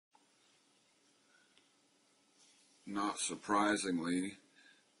not surprisingly,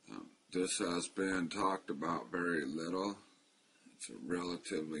 this has been talked about very little. It's a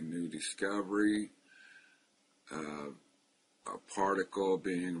relatively new discovery. A particle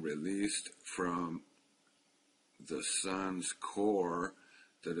being released from the sun's core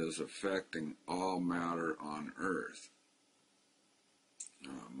that is affecting all matter on Earth.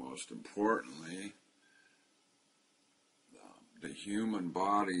 Most importantly, the human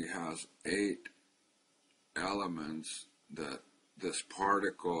body has 8 elements that this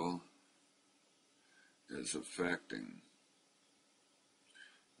particle is affecting,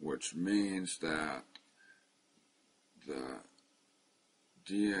 which means that the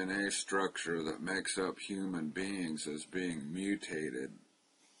DNA structure that makes up human beings is being mutated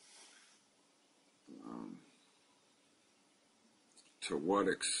to what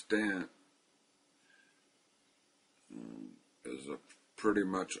extent is pretty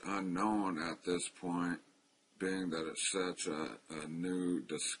much unknown at this point, being that it's such a new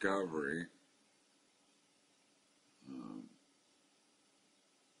discovery.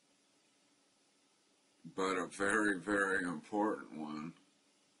 But a very, very important one.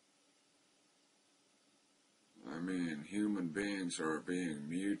 I mean, human beings are being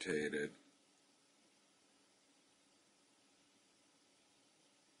mutated.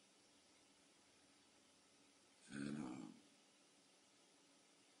 And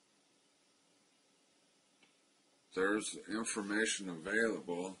there's information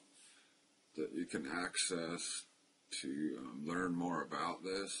available that you can access to learn more about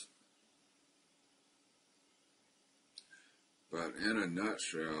this. But in a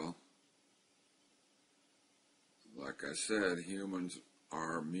nutshell, like I said, humans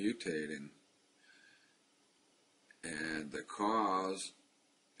are mutating, and the cause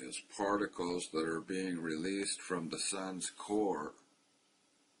is particles that are being released from the sun's core.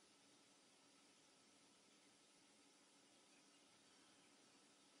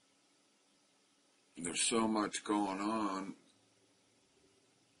 There's so much going on.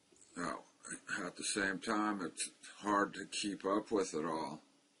 At the same time, it's hard to keep up with it all.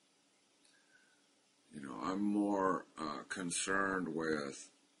 You know, I'm more concerned with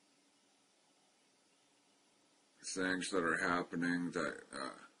things that are happening that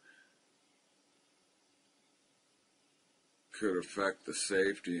could affect the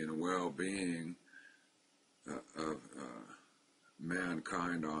safety and well-being of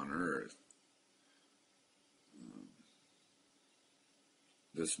mankind on Earth.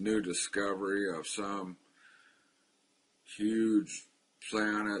 This new discovery of some huge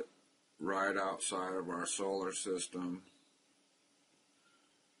planet right outside of our solar system.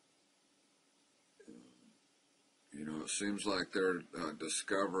 You know, it seems like they're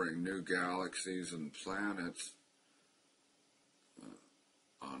discovering new galaxies and planets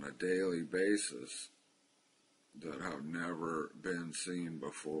on a daily basis that have never been seen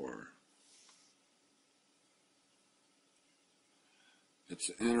before. It's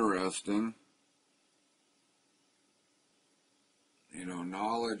interesting. You know,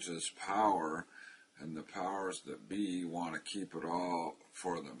 knowledge is power, and the powers that be want to keep it all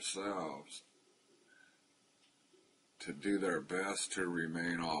for themselves, to do their best to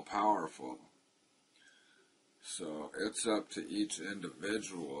remain all-powerful. So it's up to each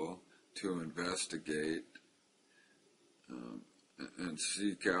individual to investigate and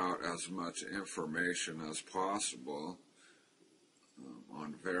seek out as much information as possible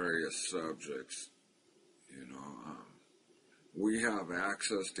on various subjects. You know, we have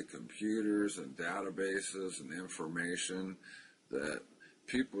access to computers and databases and information that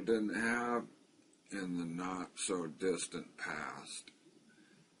people didn't have in the not-so-distant past.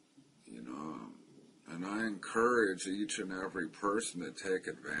 You know, and I encourage each and every person to take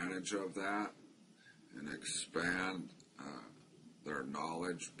advantage of that and expand their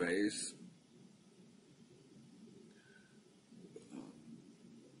knowledge base.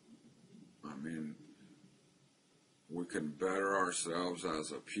 I mean, we can better ourselves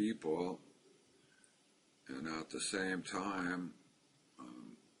as a people, and at the same time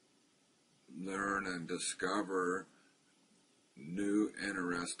learn and discover new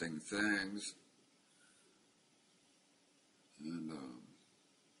interesting things, and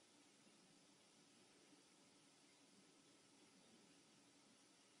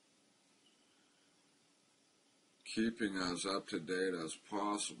keeping as up to date as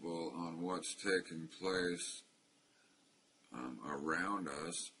possible on what's taking place around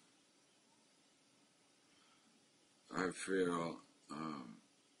us. I feel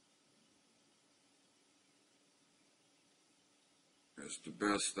it's the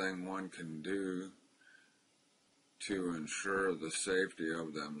best thing one can do to ensure the safety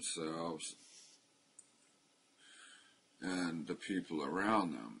of themselves and the people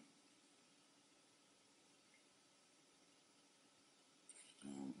around them.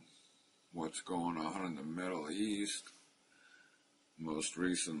 What's going on in the Middle East, most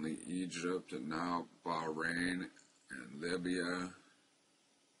recently Egypt, and now Bahrain and Libya,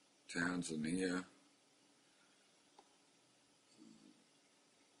 Tanzania.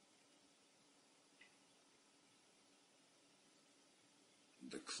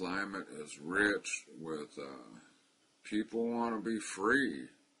 The climate is rich with people want to be free.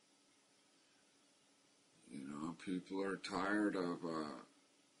 You know, people are tired of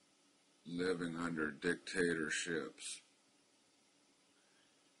living under dictatorships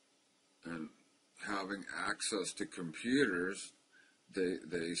and having access to computers.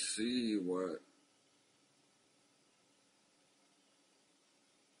 They see what,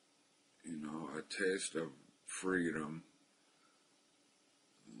 you know, a taste of freedom.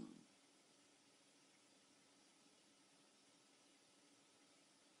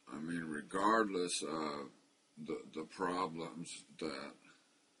 I mean, regardless of the problems that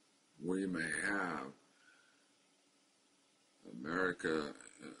we may have, America,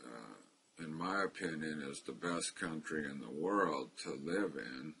 in my opinion, is the best country in the world to live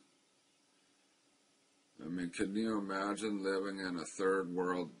in. I mean, can you imagine living in a third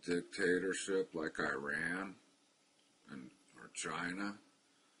world dictatorship like Iran or China?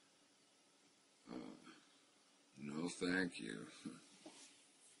 No, thank you.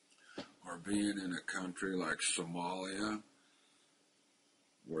 Or being in a country like Somalia,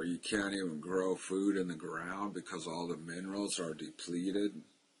 where you can't even grow food in the ground because all the minerals are depleted.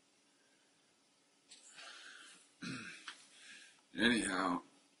 Anyhow,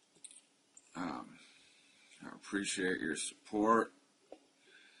 I appreciate your support,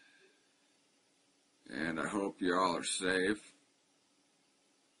 and I hope you all are safe.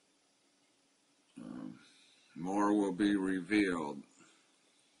 More will be revealed.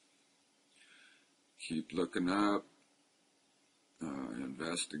 Keep looking up.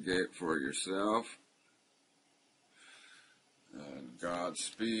 Investigate for yourself. And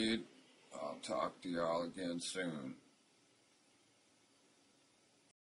Godspeed. I'll talk to y'all again soon.